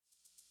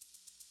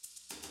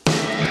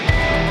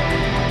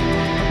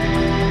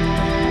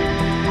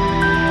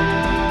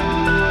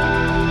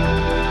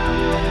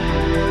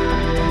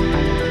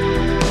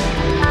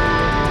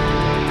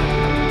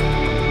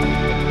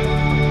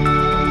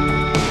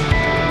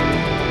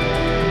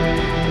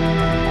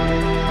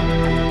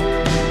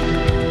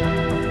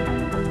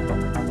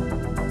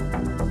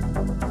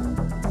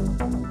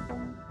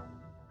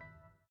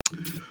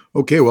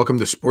Okay, welcome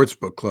to Sports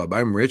Book Club.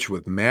 I'm Rich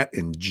with Matt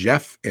and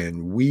Jeff,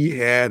 and we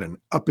had an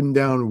up and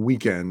down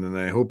weekend, and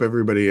I hope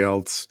everybody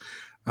else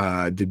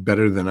did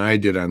better than I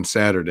did on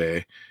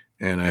Saturday,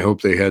 and I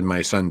hope they had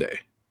my Sunday.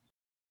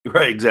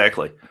 Right,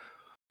 exactly.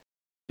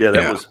 Yeah,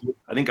 that was.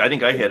 I think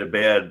I had a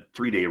bad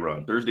 3-day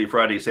run. Thursday,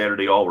 Friday,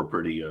 Saturday, all were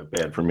pretty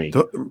bad for me.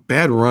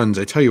 Bad runs.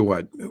 I tell you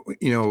what,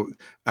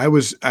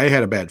 I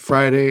had a bad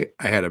Friday,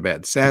 I had a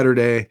bad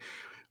Saturday,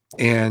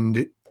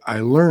 and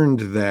I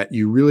learned that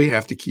you really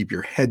have to keep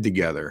your head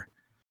together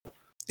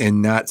and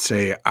not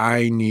say,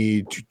 I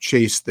need to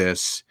chase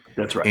this.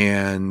 That's right.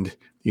 And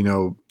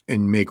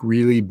make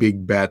really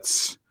big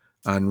bets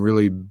on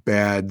really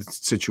bad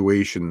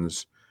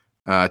situations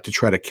to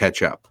try to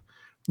catch up.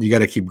 You got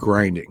to keep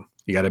grinding.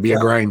 You got to be a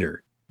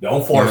grinder.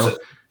 Don't force it.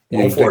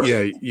 You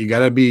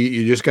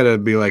just got to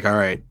be like, all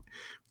right,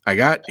 I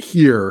got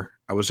here.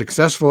 I was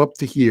successful up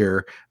to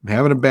here. I'm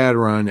having a bad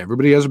run.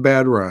 Everybody has a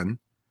bad run.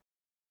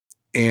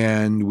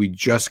 And we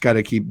just got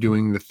to keep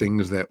doing the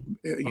things that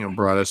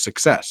brought us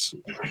success,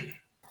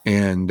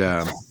 and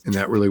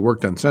that really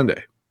worked on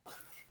Sunday.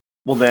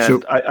 Well,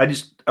 then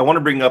I want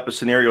to bring up a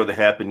scenario that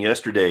happened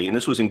yesterday, and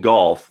this was in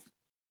golf.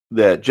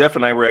 That Jeff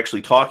and I were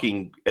actually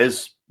talking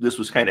as this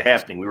was kind of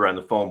happening. We were on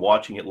the phone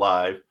watching it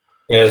live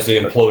as the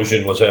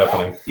implosion was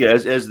happening. Yeah,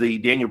 as the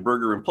Daniel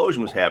Berger implosion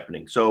was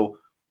happening. So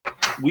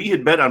we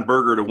had bet on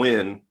Berger to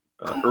win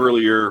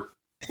earlier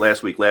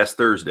last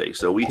Thursday.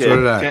 So we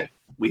had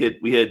we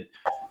had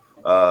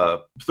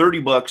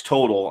 $30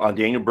 total on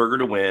Daniel Berger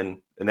to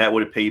win, and that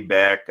would have paid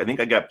back. I think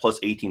I got plus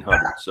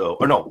 1,800.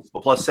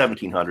 Plus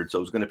 1,700. So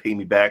it was going to pay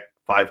me back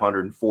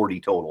 540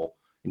 total,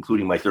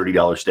 including my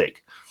 $30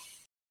 stake.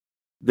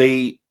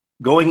 They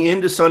going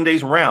into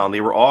Sunday's round,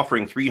 they were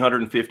offering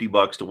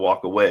 $350 to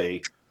walk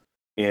away,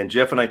 and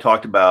Jeff and I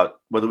talked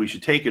about whether we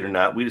should take it or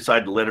not. We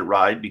decided to let it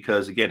ride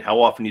because, again, how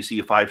often do you see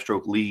a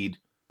 5-stroke lead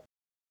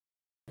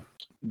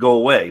go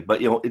away?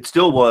 But it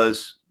still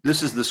was.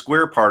 This is the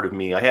square part of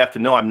me. I have to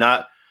know I'm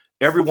not.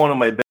 Every one of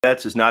my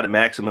bets is not at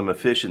maximum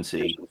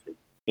efficiency,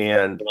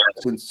 and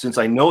since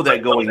I know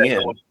that going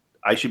in,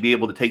 I should be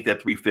able to take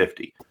that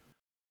 350,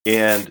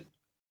 and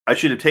I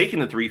should have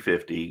taken the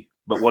 350.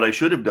 But what I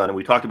should have done, and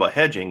we talked about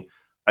hedging,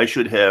 I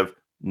should have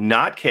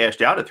not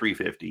cashed out at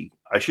 350.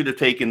 I should have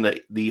taken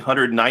the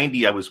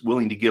 190 I was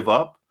willing to give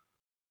up,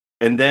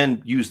 and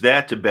then use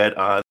that to bet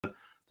on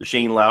the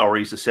Shane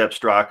Lowrys, the Sepp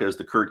Strakas,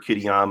 the Kurt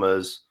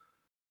Kitayamas,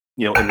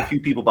 and the few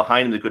people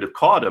behind him that could have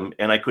caught him,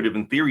 and I could have,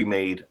 in theory,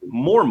 made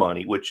more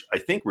money, which I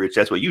think, Rich,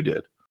 that's what you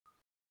did.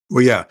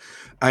 Well, yeah,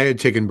 I had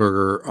taken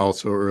Berger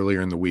also earlier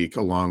in the week,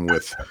 along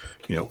with,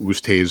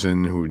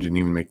 Oosthuizen, who didn't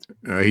even make.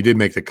 He did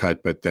make the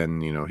cut, but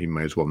then he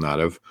might as well not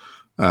have.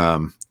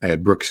 I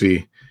had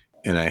Brooksy,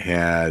 and I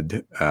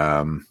had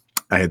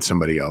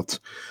somebody else.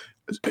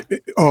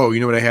 Oh, you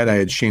know what I had? I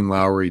had Shane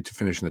Lowry to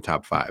finish in the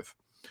top 5.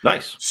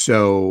 Nice.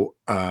 So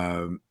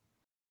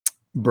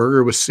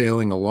Berger was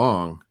sailing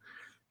along,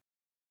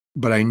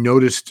 but I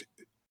noticed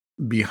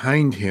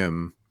behind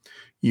him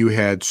you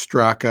had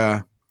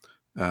Straka.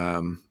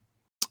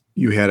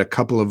 You had a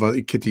couple of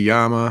other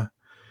Kitayama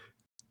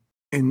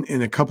and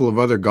a couple of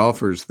other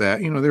golfers that,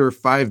 they were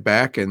 5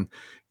 back. And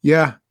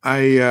yeah,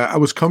 I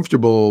was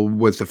comfortable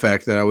with the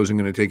fact that I wasn't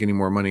going to take any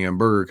more money on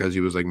Berger because he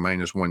was like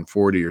minus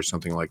 140 or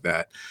something like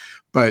that.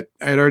 But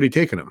I had already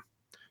taken him.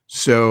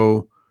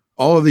 So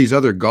all of these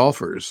other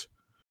golfers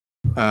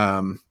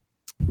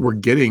were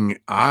getting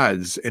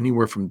odds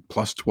anywhere from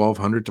plus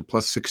 1,200 to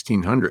plus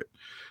 1,600.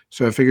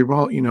 So I figured,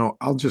 well,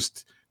 I'll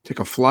just take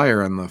a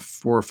flyer on the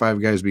 4 or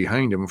 5 guys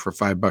behind him for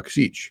 $5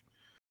 each.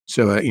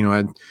 So,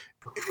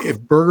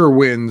 if Berger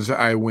wins,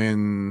 I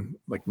win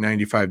like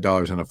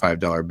 $95 on a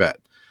 $5 bet.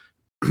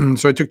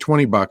 So I took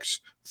 $20,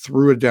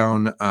 threw it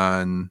down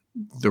on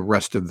the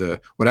rest of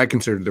what I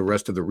considered the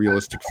rest of the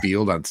realistic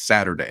field on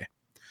Saturday,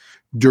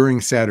 during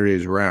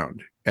Saturday's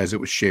round as it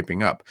was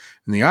shaping up.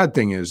 And the odd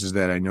thing is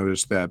that I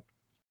noticed that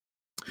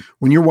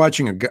when you're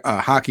watching a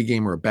hockey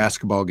game or a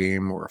basketball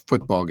game or a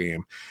football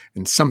game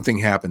and something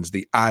happens,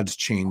 the odds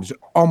change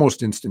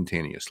almost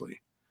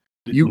instantaneously.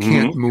 You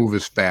can't move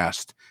as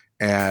fast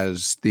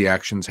as the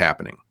action's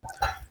happening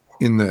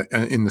in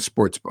the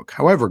sports book.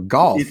 However,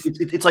 golf,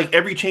 it's like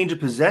every change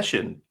of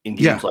possession in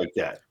games like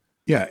that.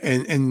 Yeah,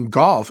 and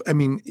golf,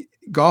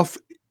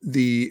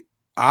 the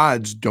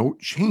odds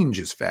don't change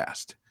as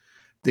fast.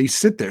 They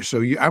sit there.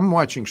 So I'm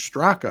watching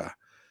Straka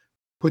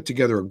put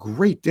together a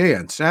great day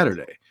on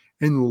Saturday.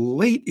 And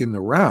late in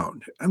the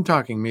round, I'm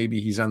talking maybe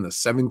he's on the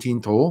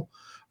 17th hole.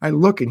 I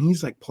look and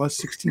he's like plus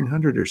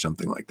 1,600 or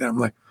something like that. I'm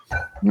like,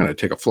 I'm going to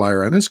take a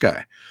flyer on this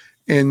guy.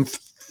 And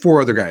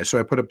 4 other guys. So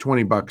I put up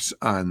 $20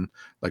 on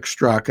like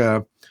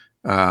Straka,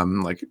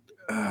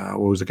 what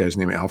was the guy's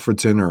name?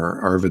 Alfredson or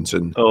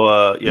Arvidsson?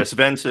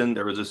 Svensson.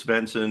 There was a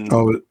Svensson.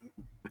 Oh,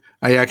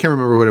 I can't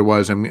remember what it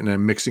was.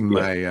 I'm mixing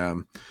my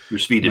your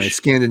Swedish, my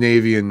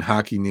Scandinavian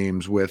hockey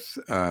names with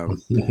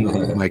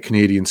my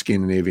Canadian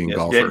Scandinavian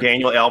golfer.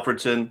 Daniel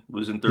Alfredson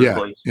was in third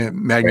place. Yeah,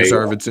 Magnus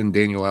Arvidsson,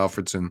 Daniel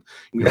Alfredson,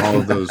 all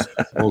of those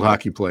old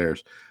hockey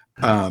players.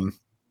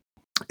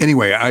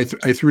 Anyway, I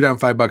threw down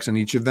 $5 on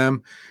each of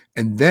them,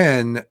 and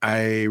then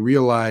I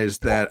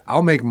realized that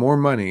I'll make more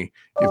money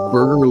if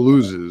Berger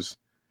loses,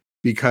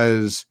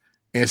 because,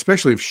 and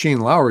especially if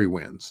Shane Lowry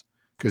wins,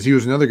 because he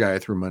was another guy I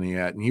threw money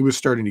at, and he was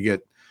starting to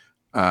get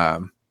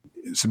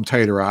some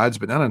tighter odds,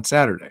 but not on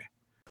Saturday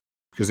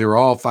because they were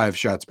all 5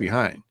 shots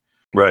behind.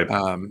 Right.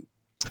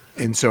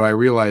 And so I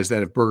realized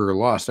that if Berger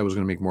lost, I was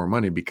going to make more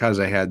money because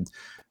I had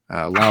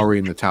Lowry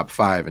in the top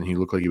 5, and he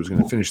looked like he was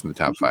going to finish in the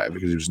top 5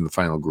 because he was in the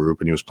final group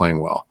and he was playing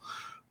well.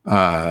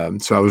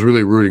 So I was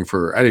really rooting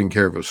for, I didn't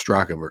care if it was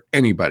Straka or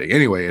anybody.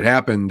 Anyway, it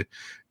happened,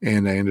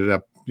 and I ended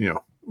up,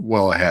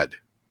 well ahead.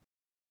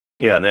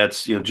 Yeah, and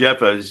that's,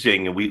 Jeff, I was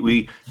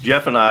saying,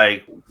 Jeff and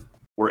I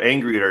were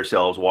angry at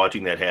ourselves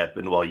watching that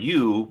happen, while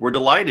you were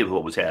delighted with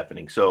what was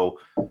happening. So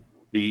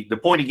the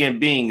point again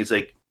being is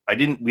like,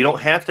 we don't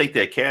have to take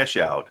that cash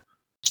out.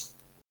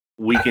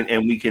 We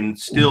can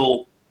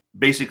still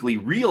basically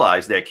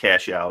realize that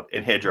cash out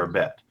and hedge our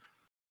bet.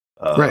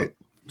 Right.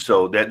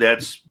 So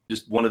that's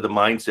just one of the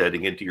mindset.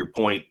 Again, to your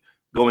point,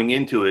 going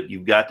into it,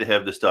 you've got to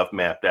have the stuff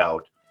mapped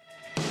out,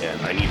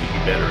 and I need to be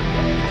better at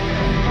that.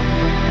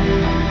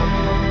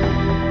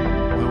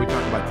 What do we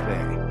talk about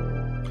today?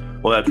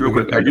 Well, that's real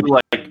quick. I do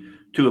like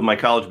 2 of my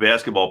college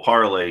basketball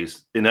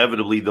parlays.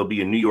 Inevitably, there'll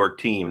be a New York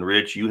team.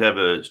 Rich, you have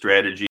a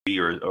strategy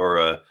or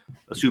a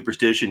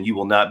superstition. You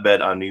will not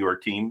bet on New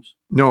York teams?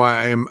 No,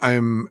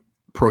 I'm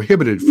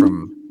prohibited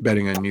from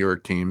betting on New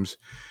York teams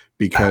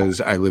because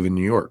I live in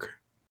New York.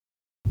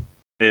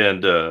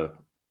 And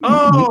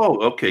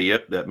okay,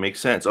 yep, that makes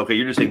sense. Okay,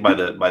 you're just saying by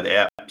the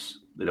apps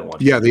they don't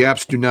want. Yeah, the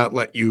apps do not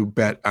let you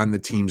bet on the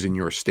teams in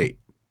your state.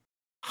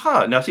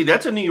 Huh? Now, see,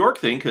 that's a New York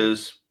thing,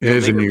 because it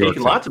is a New York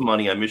taking lots of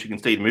money on Michigan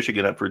State and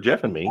Michigan up for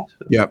Jeff and me.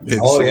 So. Yeah.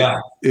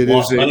 It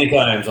is many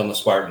times on the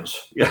Spartans.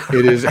 Yeah,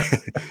 it is.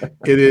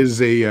 It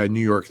is a New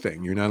York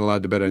thing. You're not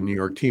allowed to bet on New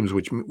York teams,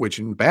 which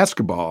in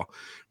basketball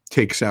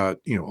takes out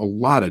a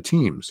lot of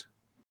teams.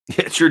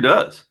 Yeah, it sure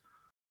does.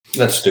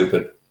 That's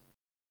stupid.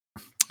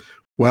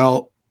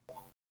 Well,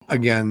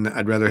 again,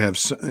 I'd rather have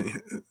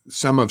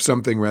some of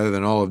something rather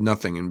than all of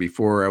nothing. And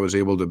before I was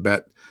able to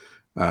bet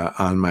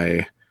on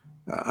my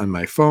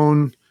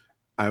phone,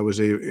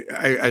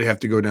 I'd have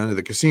to go down to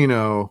the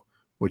casino,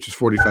 which is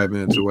 45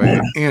 minutes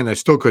away, and I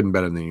still couldn't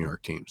bet on the New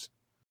York teams.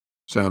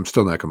 So I'm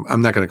still not.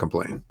 I'm not going to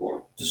complain.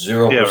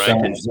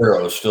 0%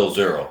 zero is still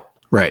zero.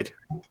 Right.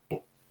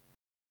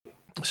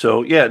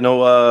 So yeah,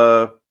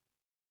 no.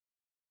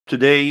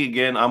 Today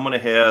again, I'm going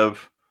to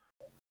have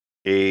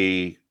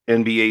a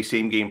NBA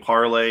same game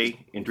parlay.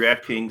 In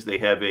DraftKings, they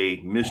have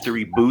a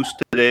mystery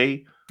boost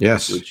today.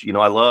 This, which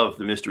I love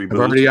the mystery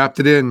boost. I've already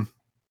opted in.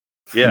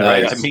 Yeah,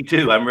 nice. Right. Me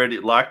too. I'm ready,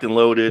 locked and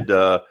loaded.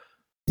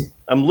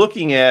 I'm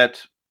looking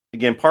at,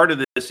 again, part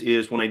of this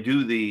is when I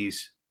do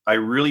these, I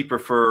really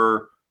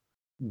prefer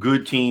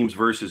good teams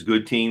versus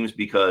good teams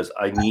because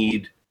I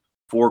need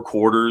 4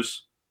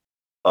 quarters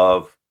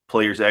of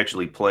players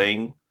actually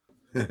playing.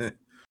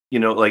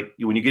 Like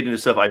when you get into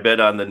stuff, I bet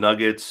on the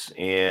Nuggets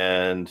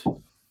and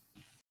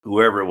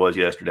whoever it was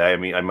yesterday. I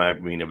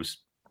mean, it was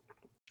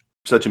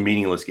such a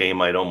meaningless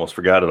game, I'd almost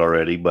forgot it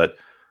already. But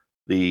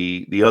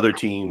the other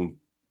team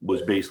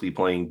was basically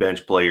playing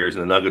bench players,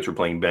 and the Nuggets were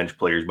playing bench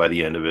players by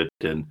the end of it,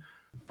 and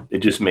it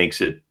just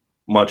makes it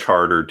much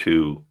harder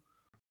to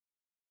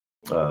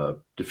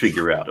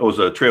figure out. It was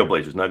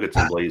Trailblazers, Nuggets,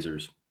 and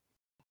Blazers,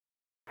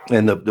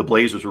 and the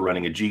Blazers were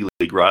running a G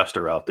League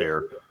roster out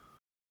there.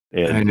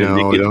 And I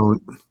know.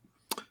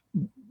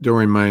 Don't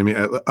remind me.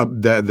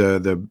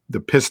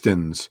 The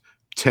Pistons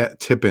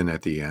tip in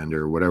at the end,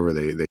 or whatever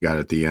they got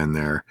at the end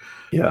there.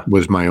 Yeah,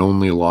 was my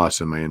only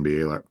loss in my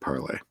NBA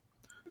parlay.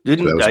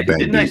 Didn't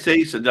I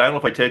say? So I don't know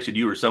if I texted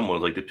you or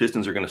someone, like the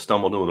Pistons are going to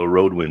stumble into a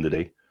road win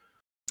today.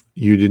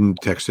 You didn't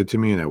text it to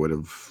me, and I would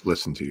have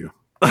listened to you.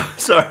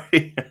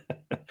 Sorry.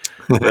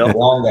 Well,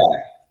 wrong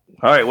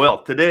guy. All right.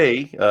 Well,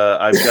 today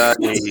I've got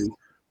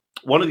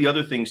one of the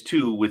other things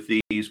too with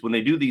these, when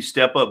they do these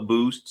step up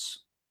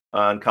boosts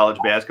on college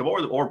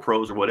basketball or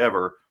pros or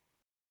whatever.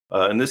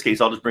 In this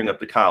case, I'll just bring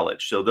up the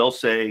college. So they'll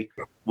say,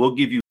 we'll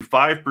give you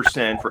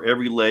 5% for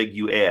every leg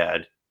you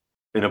add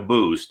in a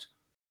boost,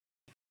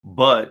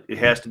 but it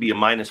has to be a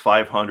minus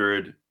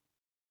 500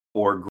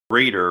 or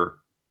greater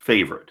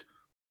favorite.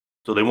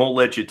 So they won't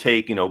let you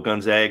take,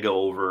 Gonzaga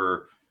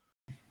over,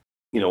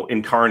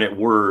 Incarnate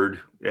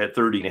Word at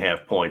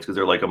 30.5 points because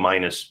they're like a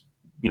minus,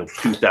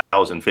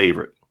 2,000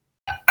 favorite.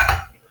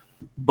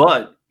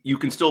 But you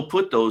can still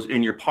put those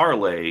in your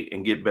parlay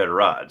and get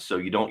better odds. So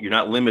you're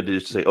not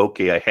limited to say,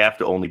 okay, I have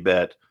to only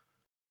bet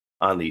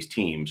on these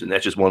teams. And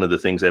that's just one of the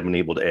things I've been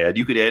able to add.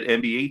 You could add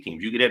NBA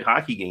teams. You could add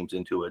hockey games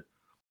into it,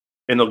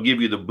 and they'll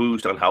give you the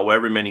boost on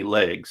however many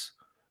legs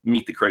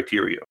meet the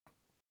criteria.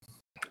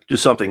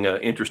 Just something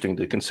interesting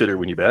to consider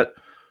when you bet.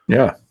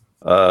 Yeah.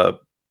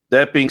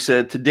 That being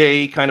said,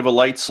 today, kind of a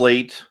light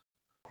slate.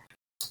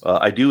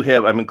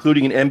 I'm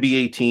including an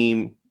NBA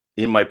team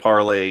in my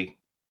parlay.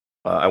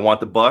 I want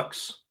the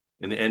Bucks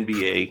in the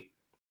NBA.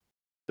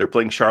 They're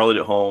playing Charlotte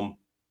at home.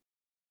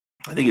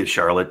 I think it's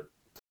Charlotte.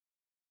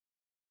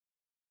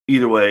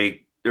 Either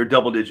way, they're a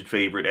double-digit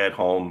favorite at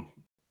home,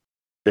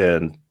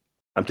 and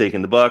I'm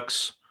taking the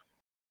Bucks.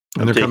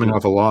 And they're coming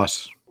off a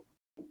loss.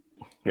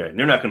 Yeah,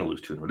 they're not going to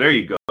lose 2. There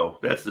you go.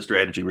 That's the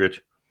strategy,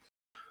 Rich.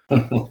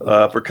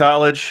 For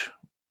college,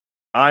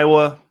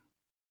 Iowa,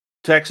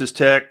 Texas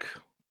Tech,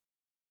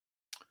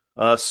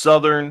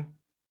 Southern,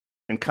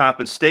 and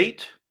Coppin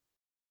State.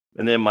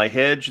 And then my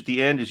hedge at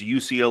the end is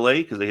UCLA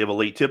because they have a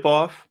late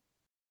tip-off.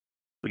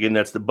 Again,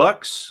 that's the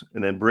Bucks.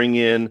 And then bring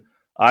in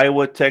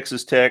Iowa,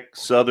 Texas Tech,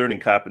 Southern, and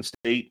Coppin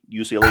State,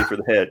 UCLA for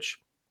the hedge.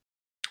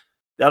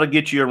 That'll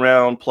get you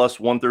around plus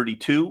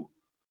 132.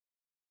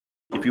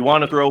 If you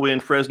want to throw in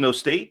Fresno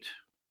State,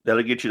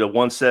 that'll get you to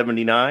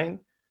 179.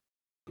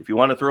 If you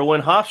want to throw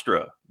in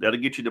Hofstra, that'll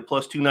get you to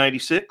plus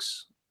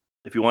 296.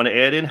 If you want to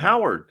add in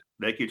Howard,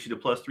 that gets you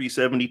to plus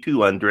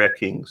 372 on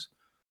DraftKings.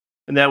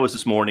 And that was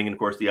this morning. And, of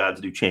course, the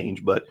odds do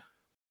change, but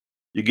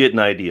you get an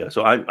idea.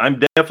 So I'm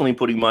definitely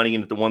putting money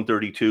in at the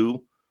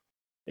 132,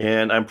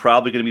 and I'm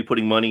probably going to be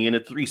putting money in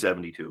at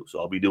 372. So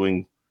I'll be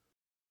doing,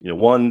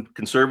 one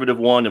conservative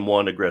one and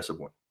one aggressive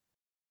one.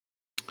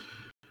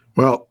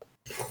 Well,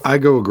 I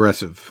go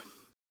aggressive.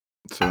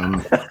 So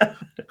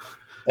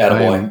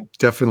I'm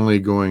definitely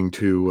going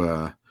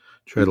to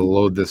try to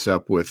load this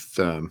up with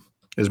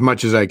as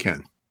much as I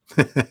can.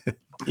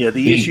 Yeah,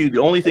 the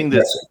only thing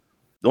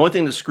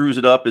that screws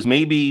it up is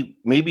maybe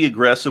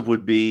aggressive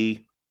would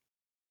be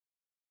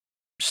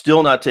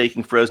still not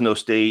taking Fresno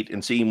State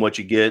and seeing what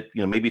you get.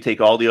 Maybe take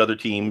all the other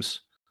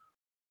teams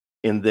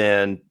and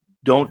then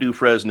don't do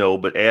Fresno,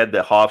 but add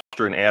the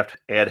Hofstra and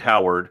add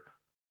Howard,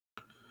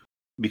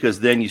 because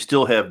then you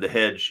still have the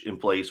hedge in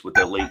place with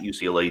that late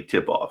UCLA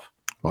tip-off.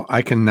 Well,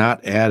 I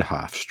cannot add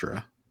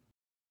Hofstra,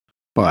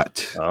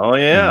 but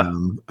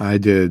I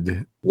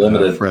did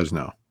limited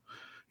Fresno.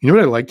 You know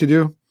what I like to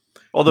do?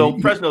 Although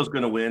Fresno's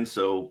going to win,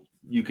 so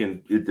you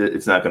can.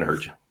 It's not going to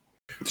hurt you.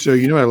 So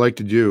what I like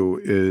to do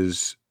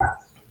is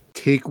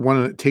take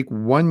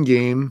one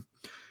game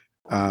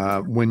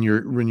when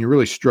you're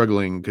really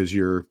struggling, because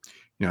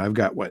I've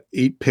got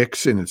 8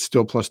 picks and it's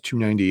still plus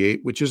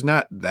 298, which is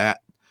not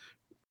that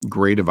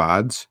great of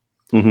odds.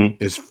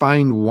 Mm-hmm. Is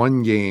find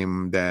one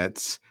game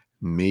that's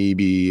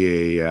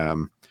maybe a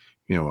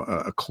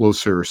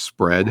closer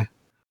spread.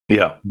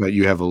 Yeah. But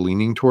you have a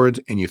leaning towards,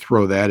 and you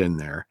throw that in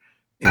there,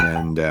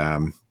 and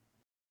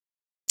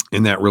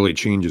that really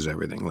changes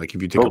everything. Like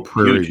if you take a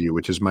Prairie View,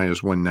 which is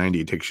minus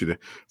 190, it takes you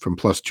from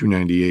plus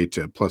 298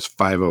 to plus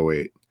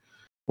 508.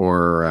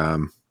 Or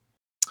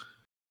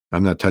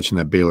I'm not touching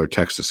that Baylor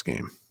Texas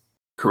game.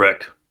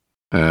 Correct.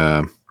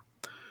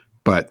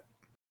 But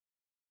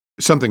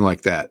something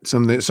like that,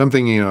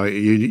 something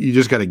you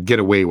just got to get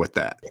away with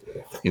that,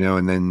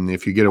 and then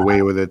if you get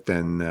away with it,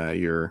 then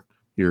you're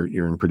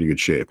in pretty good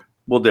shape.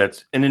 Well,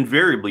 and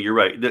invariably you're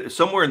right.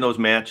 Somewhere in those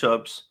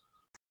matchups,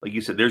 like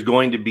you said, there's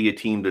going to be a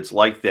team that's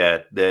like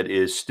that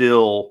is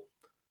still,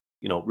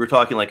 we're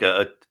talking like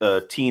a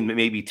team that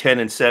may be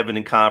 10-7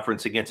 in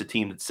conference against a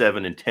team that's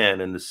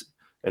 7-10,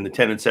 and the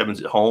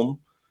 10-7's at home.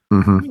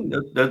 Mm-hmm.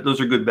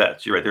 Those are good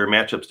bets. You're right. There are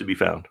matchups to be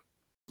found.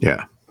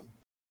 Yeah.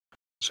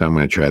 So I'm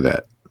going to try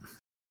that.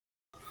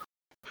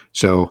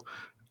 So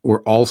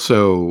we're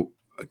also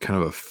kind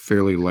of a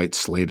fairly light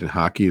slate in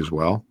hockey as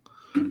well.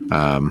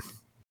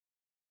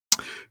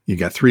 You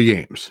got 3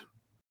 games.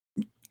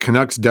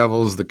 Canucks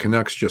Devils. The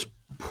Canucks just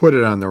put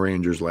it on the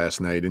Rangers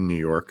last night in New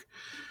York.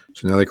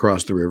 So now they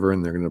crossed the river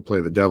and they're going to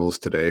play the Devils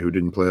today, who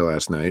didn't play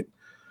last night.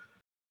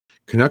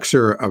 Canucks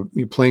are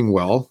playing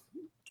well.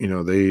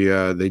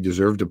 They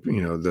deserved the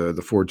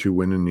 4-2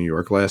 win in New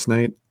York last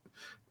night.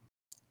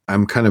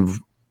 I'm kind of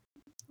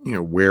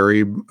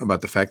wary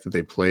about the fact that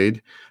they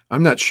played.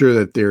 I'm not sure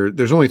that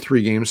there's only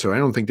 3 games, so I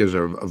don't think there's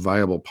a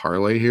viable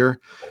parlay here.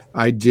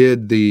 I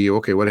did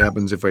what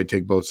happens if I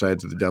take both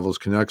sides of the Devils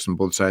Canucks and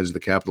both sides of the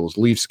Capitals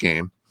Leafs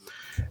game,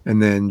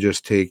 and then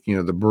just take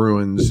the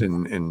Bruins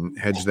and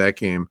hedge that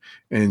game.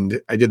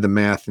 And I did the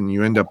math, and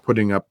you end up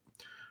putting up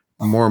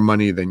more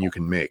money than you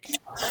can make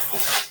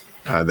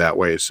that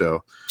way.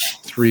 So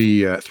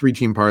 3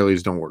 team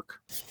parlays don't work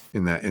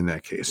in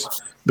that case,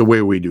 the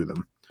way we do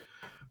them.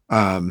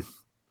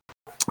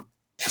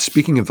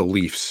 Speaking of the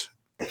Leafs,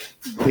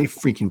 they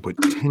freaking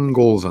put 10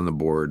 goals on the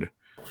board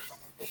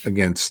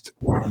against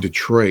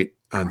Detroit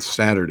on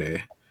Saturday.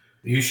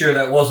 Are you sure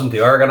that wasn't the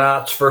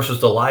Argonauts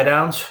versus the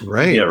Lie-Downs?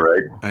 Right. Yeah,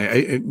 right.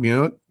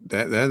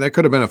 That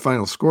could have been a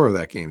final score of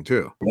that game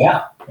too.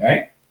 Yeah,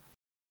 right.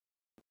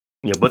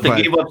 Yeah, but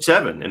they gave up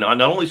 7, and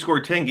not only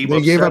scored 10,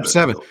 they gave up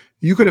 7.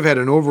 You could have had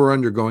an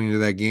over/under going into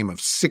that game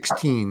of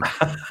 16,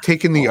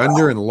 taken the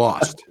under and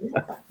lost.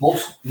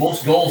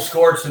 Most goals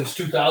scored since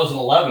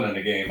 2011 in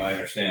a game, I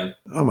understand.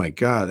 Oh my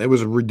God, that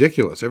was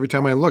ridiculous. Every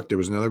time I looked, there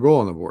was another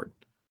goal on the board.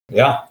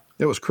 Yeah,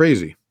 that was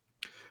crazy.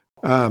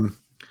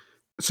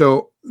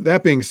 So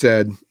that being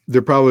said,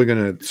 they're probably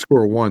going to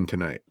score 1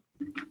 tonight.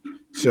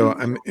 So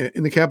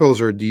the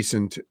Capitals are a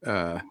decent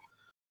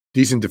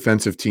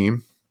defensive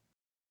team.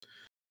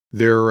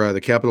 The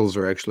Capitals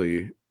are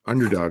actually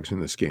underdogs in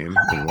this game,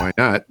 and why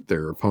not?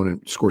 Their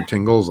opponent scored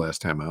 10 goals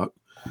last time out.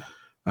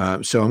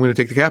 So I'm going to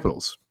take the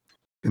Capitals.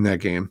 in that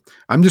game.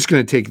 I'm just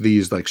going to take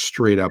these like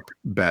straight up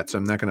bets.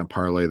 I'm not going to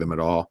parlay them at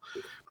all.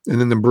 And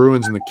then the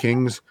Bruins and the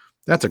Kings,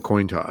 that's a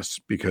coin toss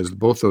because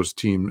both those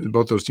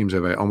teams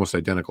have almost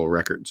identical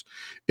records.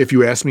 If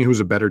you ask me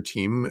who's a better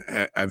team,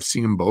 I've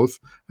seen them both.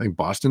 I think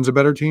Boston's a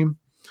better team,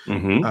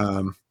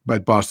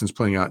 but Boston's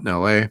playing out in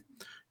LA.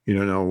 You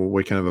don't know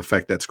what kind of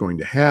effect that's going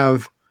to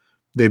have.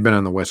 They've been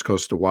on the West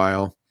Coast a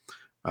while.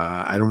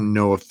 I don't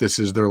know if this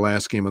is their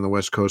last game on the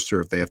West Coast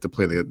or if they have to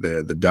play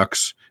the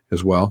Ducks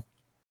as well.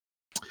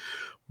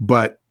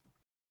 But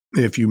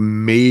if you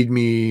made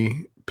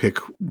me pick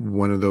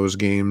one of those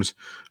games,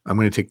 I'm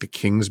going to take the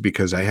Kings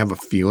because I have a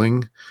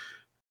feeling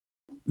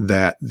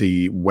that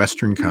the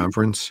Western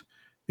Conference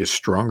is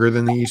stronger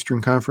than the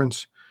Eastern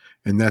Conference.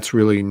 And that's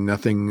really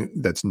nothing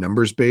that's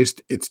numbers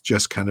based. It's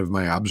just kind of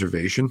my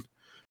observation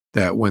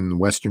that when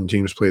Western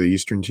teams play the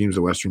Eastern teams,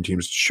 the Western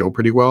teams show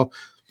pretty well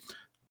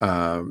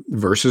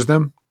versus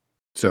them.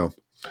 So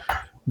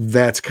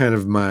that's kind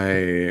of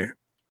my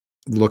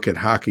look at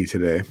hockey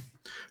today.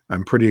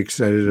 I'm pretty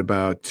excited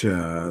about.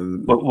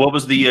 What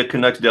was the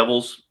Canucks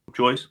Devils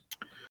choice?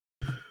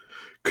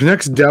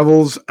 Canucks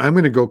Devils. I'm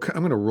going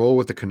to roll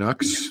with the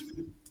Canucks.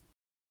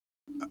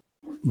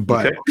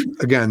 But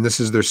again, this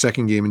is their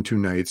second game in 2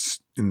 nights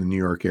in the New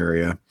York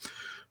area.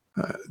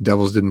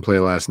 Devils didn't play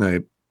last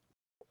night.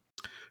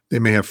 They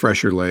may have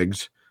fresher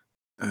legs.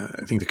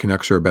 I think the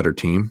Canucks are a better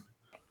team.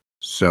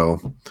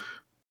 So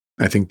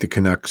I think the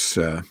Canucks,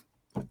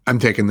 I'm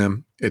taking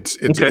them. Is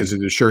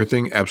it a sure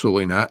thing?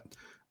 Absolutely not.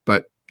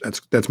 But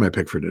that's my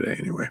pick for today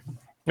anyway.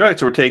 All right.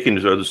 So we're taking,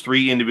 there's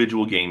 3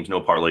 individual games,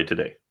 no parlay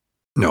today.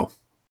 No.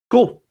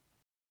 Cool.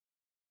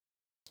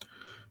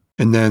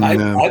 And then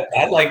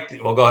I'd like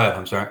well, go ahead.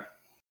 I'm sorry.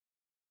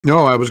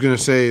 No, I was going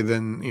to say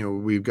then,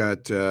 we've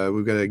got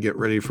to get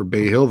ready for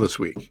Bay Hill this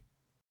week.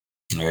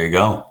 There you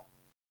go.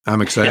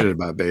 I'm excited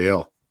about Bay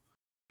Hill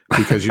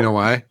because you know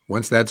why?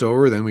 Once that's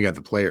over, then we got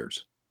the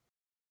players.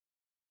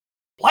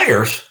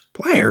 Players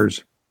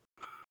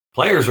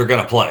are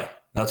going to play.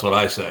 That's what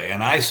I say.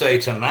 And I say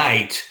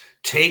tonight,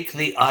 take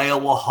the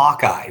Iowa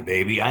Hawkeye,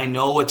 baby. I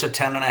know it's a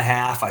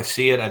 10.5. I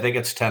see it. I think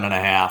it's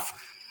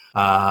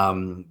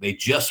 10.5. They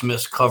just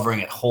missed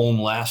covering at home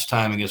last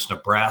time against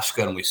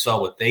Nebraska, and we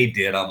saw what they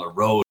did on the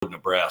road in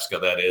Nebraska,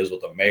 that is,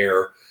 with the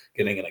mayor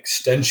getting an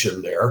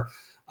extension there.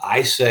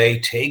 I say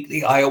take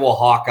the Iowa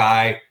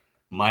Hawkeye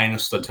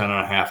minus the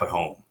 10.5 at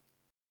home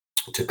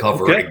to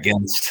cover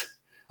against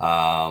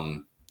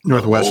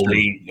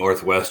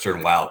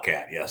Northwestern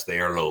Wildcat. Yes,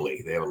 they are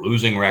lowly. They have a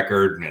losing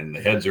record, and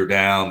the heads are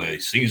down. The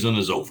season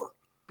is over.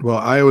 Well,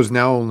 Iowa's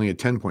now only a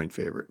 10-point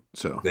favorite,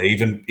 so they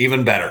even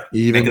better.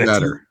 Even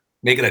better.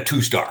 Make it a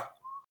 2-star.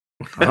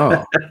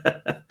 Oh,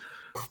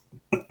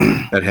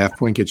 that half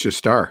point gets you a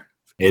star.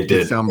 It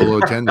did. Down below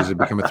 10, does it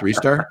become a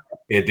 3-star?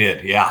 It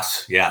did.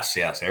 Yes.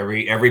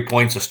 Every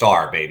point's a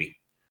star, baby.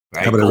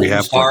 Right? How about every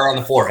half star on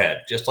the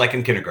forehead, just like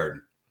in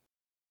kindergarten.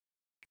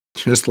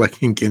 Just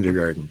like in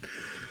kindergarten.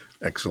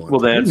 Excellent. Well,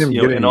 that's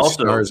and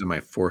also stars on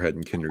my forehead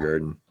in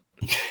kindergarten.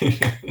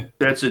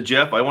 That's it,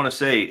 Jeff. I want to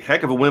say,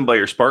 heck of a win by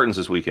your Spartans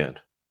this weekend.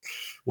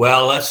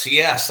 Well,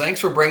 thanks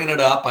for bringing it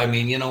up. I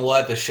mean, you know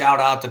what? The shout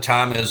out to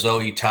Tom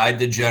Izzo. He tied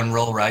the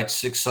general, right?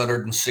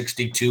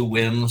 662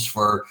 wins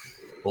for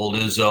old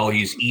Izzo.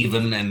 He's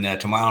even, and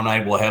tomorrow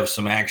night we'll have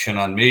some action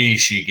on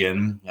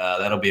Michigan.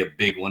 That'll be a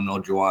big one.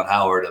 No Juwan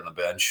Howard on the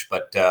bench,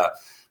 but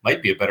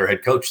might be a better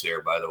head coach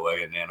there, by the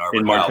way, in Ann Arbor.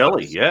 In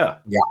Martelli, Yeah,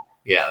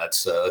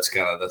 that's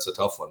a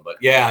tough one, but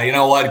yeah, you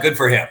know what? Good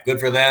for him, good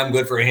for them,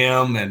 good for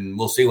him, and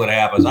we'll see what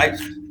happens.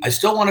 I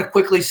still want to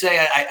quickly say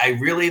I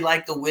really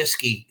like the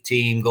Whiskey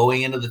team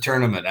going into the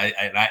tournament.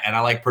 I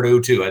like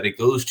Purdue too. I think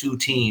those 2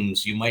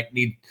 teams you might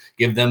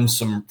give them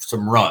some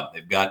run.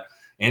 They've got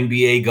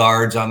NBA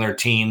guards on their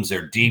teams.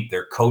 They're deep.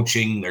 They're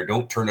coaching. They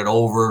don't turn it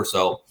over.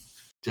 So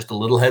just a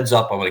little heads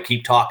up. I'm going to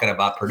keep talking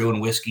about Purdue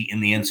and Whiskey in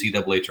the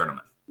NCAA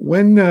tournament.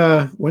 When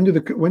do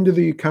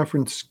the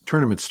conference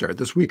tournaments start?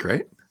 This week,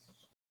 right?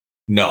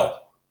 No.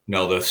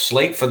 The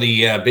slate for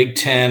the Big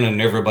Ten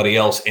and everybody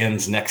else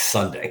ends next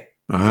Sunday.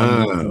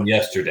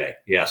 Yesterday.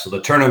 Yeah. So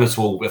the tournaments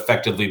will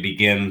effectively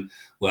begin.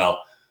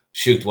 Well,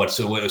 some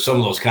of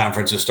those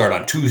conferences start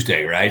on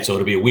Tuesday, right? So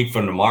it'll be a week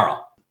from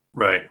tomorrow.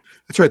 Right.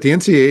 That's right. The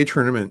NCAA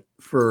tournament,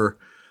 for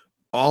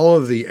all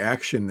of the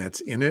action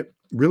that's in it,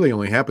 really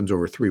only happens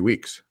over 3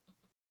 weeks.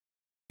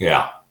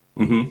 Yeah.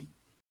 Mm-hmm.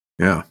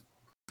 Yeah.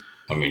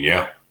 I mean,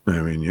 yeah.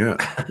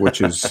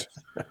 Which is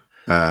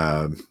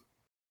a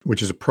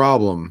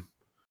problem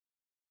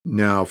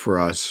now for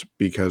us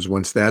because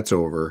once that's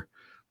over,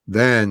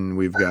 then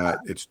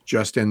it's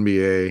just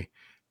NBA,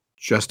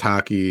 just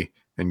hockey,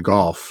 and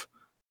golf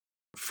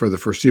for the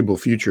foreseeable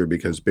future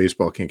because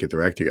baseball can't get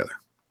their act together.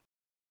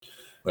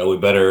 Well, we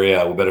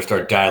better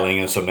start dialing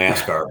in some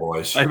NASCAR,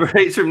 boys. I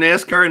raised some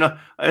NASCAR,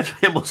 and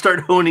we'll start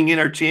honing in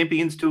our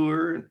Champions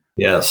Tour.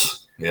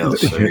 Yes,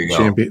 there you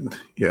go.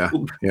 Yeah,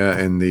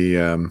 and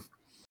the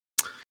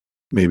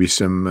maybe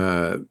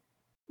some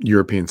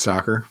European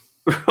soccer.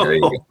 There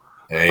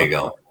you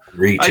go.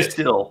 Reach I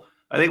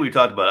think we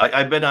talked about it.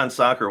 I bet on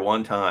soccer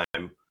one time,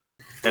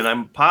 and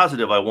I'm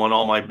positive I won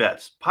all my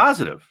bets.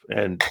 Positive,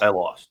 and I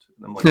lost.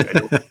 And I'm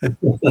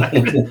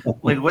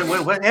like,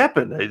 what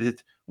happened?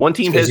 One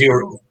team has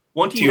two,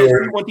 one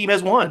team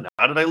has one.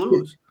 How did I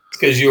lose?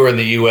 Because you were in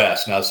the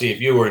U.S. Now, see,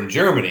 if you were in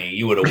Germany,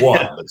 you would have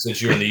won. But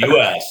since you're in the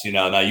U.S.,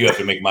 now you have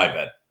to make my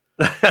bet.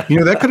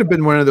 That could have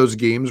been one of those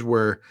games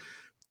where,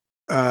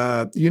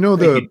 John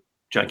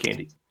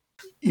Candy.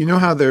 You know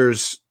how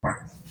there's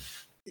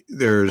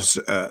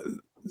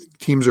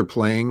teams are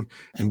playing,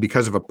 and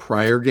because of a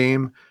prior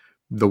game,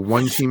 the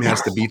one team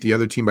has to beat the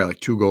other team by like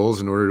 2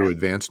 goals in order to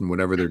advance in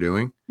whatever they're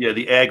doing. Yeah,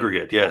 the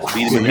aggregate. Yes, so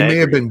you may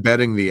have been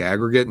betting the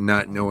aggregate,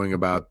 not knowing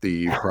about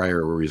the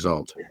prior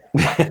result.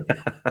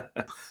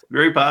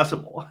 Very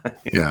possible.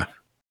 Yeah.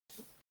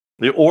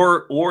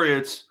 Or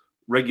it's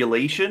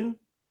regulation,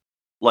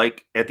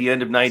 like at the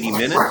end of 90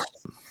 minutes,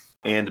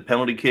 and the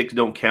penalty kicks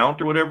don't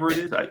count or whatever it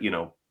is.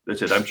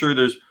 That's it. I'm sure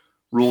there's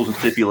rules and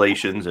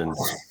stipulations, and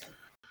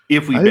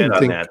if we bet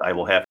on that, I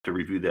will have to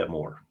review that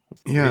more.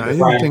 Yeah, I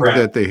didn't think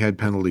that they had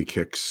penalty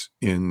kicks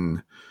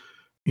in.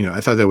 I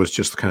thought that was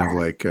just kind of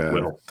like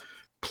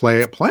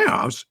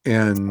playoffs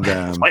and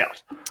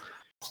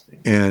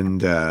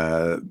and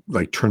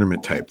like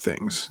tournament type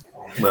things.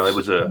 Well, it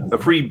was a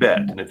free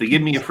bet, and if they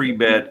give me a free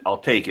bet, I'll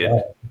take it.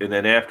 And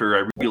then after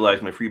I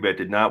realized my free bet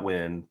did not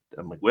win,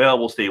 I'm like, well,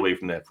 we'll stay away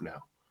from that for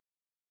now.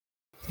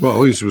 Well, at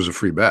least it was a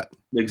free bet.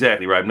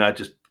 Exactly right. I'm not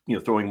just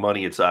throwing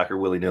money at soccer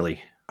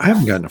willy-nilly. I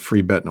haven't gotten a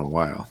free bet in a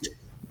while.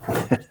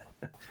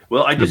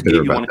 Well, I just gave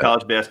you one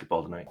college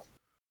basketball tonight.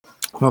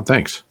 Well,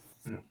 thanks.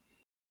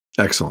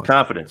 Excellent.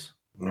 Confidence.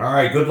 All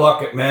right. Good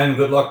luck, men.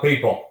 Good luck,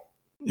 people.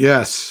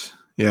 Yes.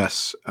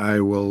 I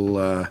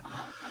will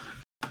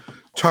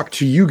talk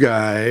to you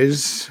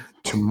guys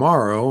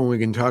tomorrow, and we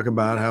can talk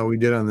about how we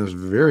did on this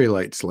very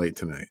light slate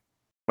tonight.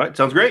 All right.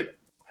 Sounds great.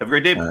 Have a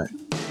great day. All right.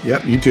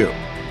 Yep. You too.